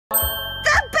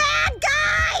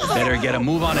Better get a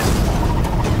move on it.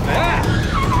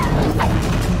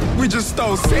 We just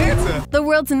stole Santa! The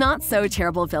world's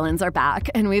not-so-terrible villains are back,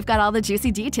 and we've got all the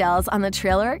juicy details on the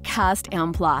trailer, cast,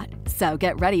 and plot. So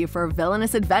get ready for a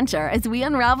villainous adventure as we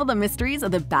unravel the mysteries of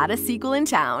the baddest sequel in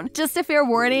town. Just a fair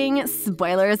warning,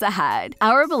 spoilers ahead.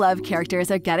 Our beloved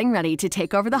characters are getting ready to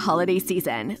take over the holiday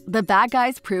season. The Bad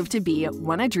Guys prove to be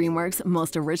one of DreamWorks'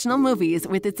 most original movies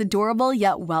with its adorable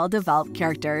yet well-developed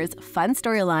characters, fun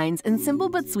storylines, and simple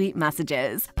but sweet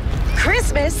messages.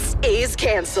 Christmas is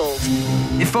canceled.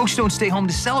 If folks don't stay home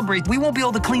to celebrate, we won't be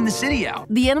able to clean the city out.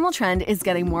 The animal trend is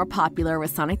getting more popular with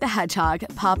Sonic the Hedgehog,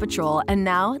 Paw Patrol, and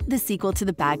now the sequel to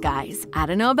The Bad Guys. I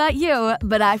don't know about you,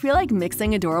 but I feel like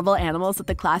mixing adorable animals with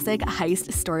the classic heist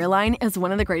storyline is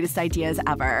one of the greatest ideas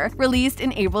ever. Released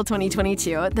in April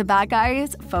 2022, The Bad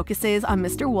Guys focuses on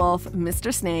Mr. Wolf,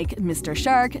 Mr. Snake, Mr.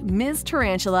 Shark, Ms.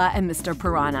 Tarantula, and Mr.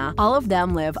 Piranha. All of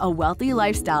them live a wealthy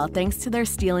lifestyle thanks to their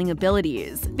stealing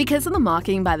abilities. Because of the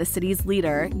mocking by the city's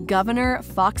leader, Governor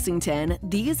Foxington,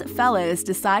 these fellas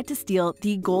decide to steal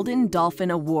the Golden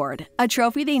Dolphin Award, a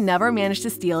trophy they never managed to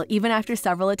steal even after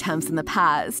several attempts in the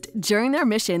past. During their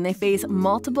mission, they face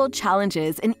multiple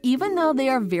challenges, and even though they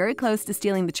are very close to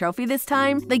stealing the trophy this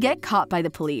time, they get caught by the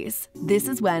police. This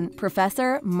is when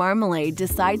Professor Marmalade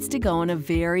decides to go on a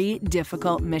very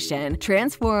difficult mission: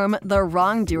 transform the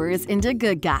wrongdoers into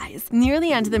good guys. Near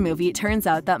the end of the movie, it turns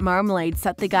out that Marmalade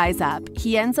set the guys up.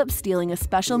 He ends up stealing a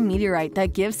special meteorite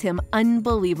that gives him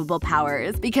unbelievable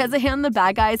powers. Because of him, the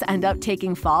bad guys end up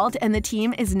taking fault, and the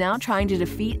team is now trying to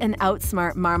defeat and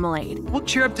outsmart Marmalade. We'll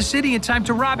cheer up the city in time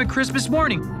to rob it Christmas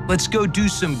morning. Let's go do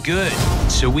some good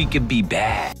so we can be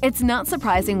bad. It's not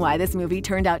surprising why this movie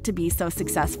turned out to be so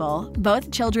successful.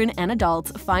 Both children and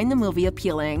adults find the movie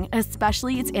appealing,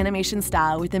 especially its animation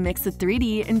style with a mix of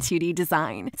 3D and 2D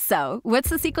design. So, what's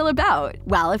the sequel about?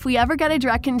 Well, if we ever get a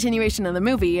direct continuation of the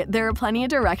movie, there are plenty of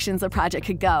directions the project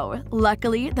could go.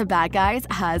 Luckily, The Bad Guys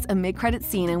has a mid-credit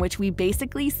scene in which we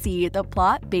basically see the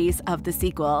plot base of the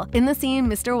sequel. In the scene,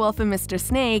 Mr. Wolf and Mr.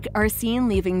 Snake are seen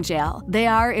leaving jail. They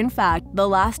are, in fact, the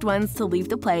last ones to leave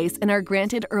the place and are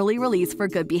granted early release for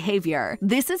good behavior.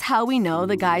 This is how we know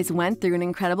the guys went through an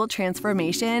incredible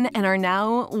transformation and are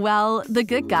now, well, the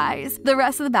good guys. The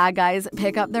rest of the bad guys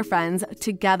pick up their friends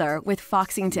together with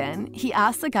Foxington. He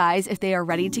asks the guys if they are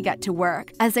ready to get to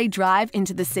work as they drive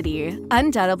into the city.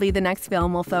 Undoubtedly, the next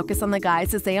film will focus on the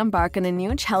guys as they embark on a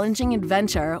new challenging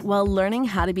adventure while learning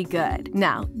how to be good.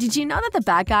 Now, did you know that the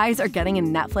bad guys are getting a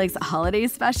Netflix holiday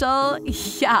special?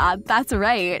 Yeah, that's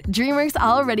right. DreamWorks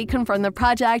already confirmed the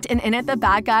project, and in it, the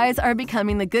bad guys are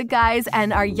becoming the good guys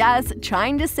and are, yes,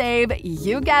 trying to save,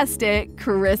 you guessed it,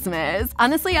 Christmas.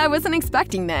 Honestly, I wasn't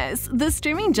expecting this. The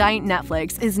streaming giant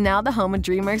Netflix is now the home of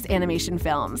DreamWorks animation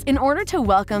films. In order to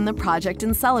welcome the project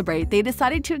and celebrate, they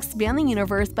decided to expand the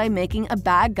universe by making a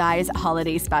Bad Guys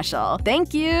holiday special.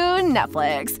 Thank you,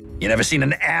 Netflix. You never seen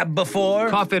an ab before?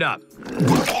 Cough it up.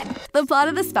 The plot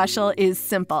of the special is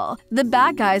simple. The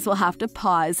bad guys will have to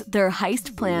pause their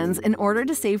heist plans in order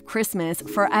to save Christmas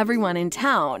for everyone in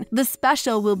town. The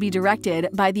special will be directed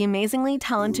by the amazingly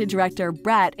talented director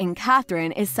Brett, and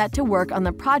Catherine is set to work on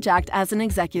the project as an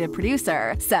executive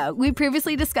producer. So, we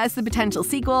previously discussed the potential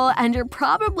sequel, and you're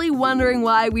probably wondering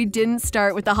why we didn't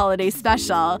start with the holiday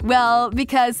special. Well,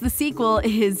 because the sequel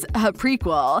is a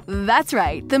prequel. That's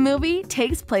right, the movie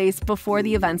takes place before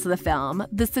the events of the film.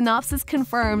 The synopsis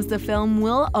confirms the film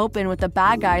will open with the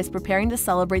bad guys preparing to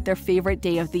celebrate their favorite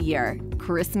day of the year,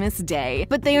 Christmas Day.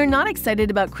 But they are not excited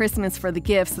about Christmas for the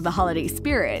gifts of the holiday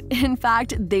spirit. In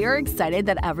fact, they are excited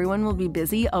that everyone will be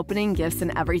busy opening gifts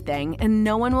and everything, and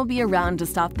no one will be around to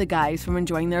stop the guys from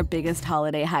enjoying their biggest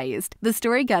holiday heist. The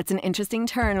story gets an interesting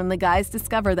turn when the guys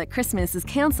discover that Christmas is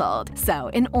canceled. So,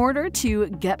 in order to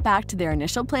get back to their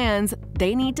initial plans,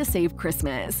 they need to save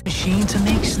Christmas. Machine to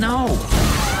make snow.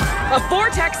 A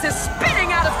vortex is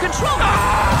spinning out of control!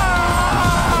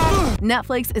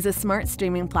 Netflix is a smart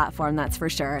streaming platform, that's for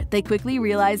sure. They quickly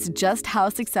realized just how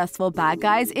successful Bad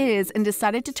Guys is and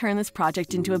decided to turn this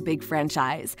project into a big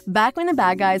franchise. Back when The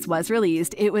Bad Guys was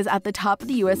released, it was at the top of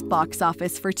the US box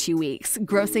office for 2 weeks,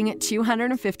 grossing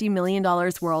 $250 million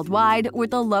worldwide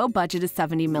with a low budget of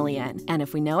 $70 million. And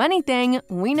if we know anything,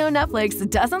 we know Netflix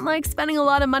doesn't like spending a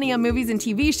lot of money on movies and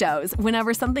TV shows.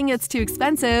 Whenever something gets too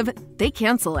expensive, they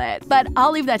cancel it. But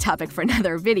I'll leave that topic for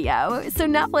another video. So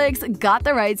Netflix got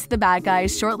the rights to The Bad bad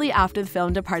guys shortly after the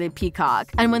film departed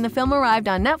Peacock, and when the film arrived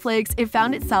on Netflix, it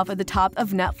found itself at the top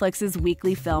of Netflix's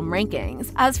weekly film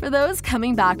rankings. As for those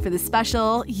coming back for the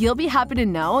special, you'll be happy to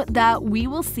know that we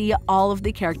will see all of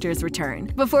the characters return.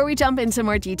 Before we jump into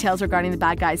more details regarding The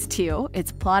Bad Guys 2,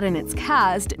 its plot and its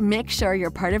cast, make sure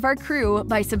you're part of our crew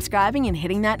by subscribing and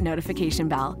hitting that notification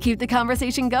bell. Keep the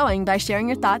conversation going by sharing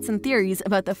your thoughts and theories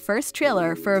about the first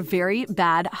trailer for A Very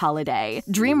Bad Holiday.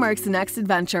 DreamWorks' next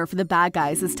adventure for The Bad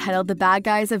Guys is titled The Bad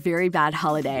Guys: A Very Bad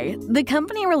Holiday. The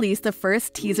company released the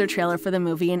first teaser trailer for the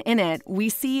movie, and in it, we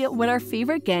see what our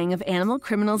favorite gang of animal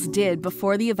criminals did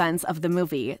before the events of the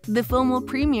movie. The film will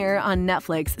premiere on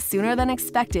Netflix sooner than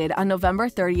expected on November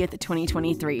 30th,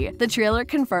 2023. The trailer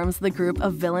confirms the group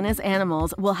of villainous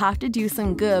animals will have to do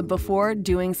some good before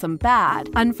doing some bad.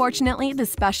 Unfortunately, the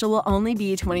special will only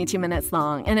be 22 minutes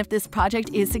long, and if this project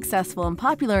is successful and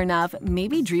popular enough,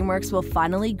 maybe DreamWorks will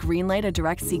finally greenlight a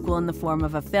direct sequel in the form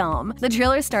of a film. The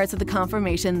trailer starts with the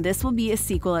confirmation this will be a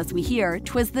sequel as we hear,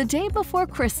 "'Twas the day before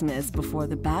Christmas before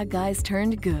the bad guys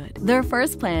turned good." Their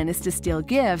first plan is to steal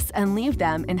gifts and leave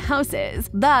them in houses,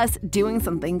 thus doing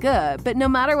something good, but no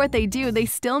matter what they do, they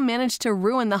still manage to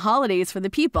ruin the holidays for the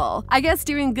people. I guess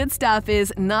doing good stuff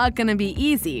is not gonna be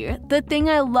easy. The thing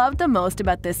I love the most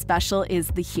about this special is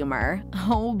the humor.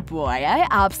 Oh boy, I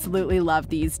absolutely love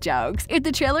these jokes. If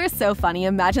the trailer is so funny,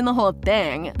 imagine the whole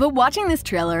thing. But watching this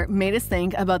trailer made us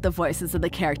think about the voices of the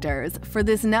characters. For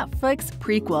this Netflix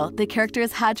prequel, the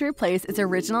characters had to replace its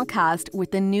original cast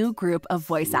with a new group of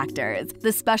voice actors.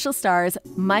 The special stars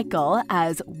Michael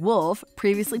as Wolf,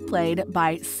 previously played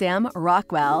by Sam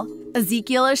Rockwell,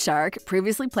 Ezekiel as Shark,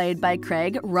 previously played by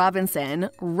Craig Robinson,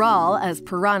 Raul as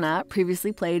Piranha,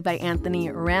 previously played by Anthony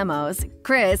Ramos,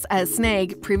 Chris as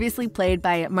Snake, previously played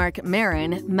by Mark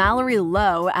Maron, Mallory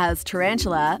Lowe as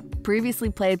Tarantula, previously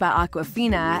played by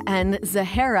Aquafina, and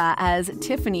Zahara as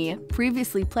Tiffany,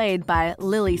 previously played by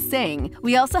Lily Singh.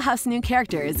 We also have some new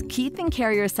characters. Keith and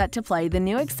Carrie are set to play the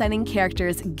new exciting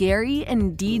characters Gary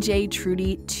and DJ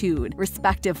Trudy Tood,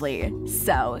 respectively.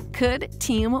 So, could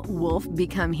Team Wolf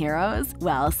become heroes?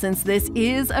 Well, since this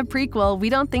is a prequel, we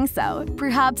don't think so.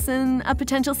 Perhaps in a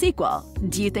potential sequel.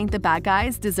 Do you think The Bad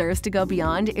Guys deserves to go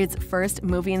beyond its first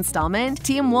movie installment?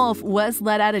 Team Wolf was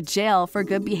let out of jail for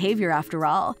good behavior after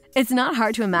all. It's not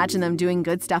hard to imagine them doing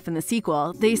good stuff in the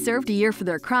sequel. They served a year for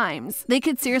their crimes. They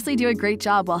could seriously do a great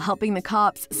job while helping the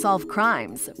cops solve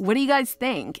crimes. What do you guys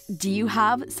think? Do you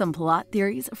have some plot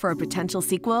theories for a potential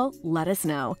sequel? Let us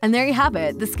know. And there you have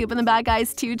it, the scoop on The Bad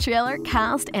Guys 2 trailer,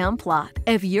 cast, and plot.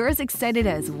 If you're as excited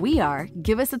as we are,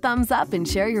 give us a thumbs up and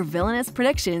share your villainous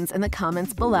predictions in the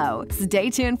comments below. Stay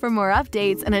tuned for more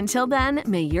updates, and until then,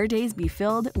 may your days be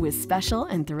filled with special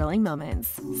and thrilling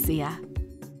moments. See ya.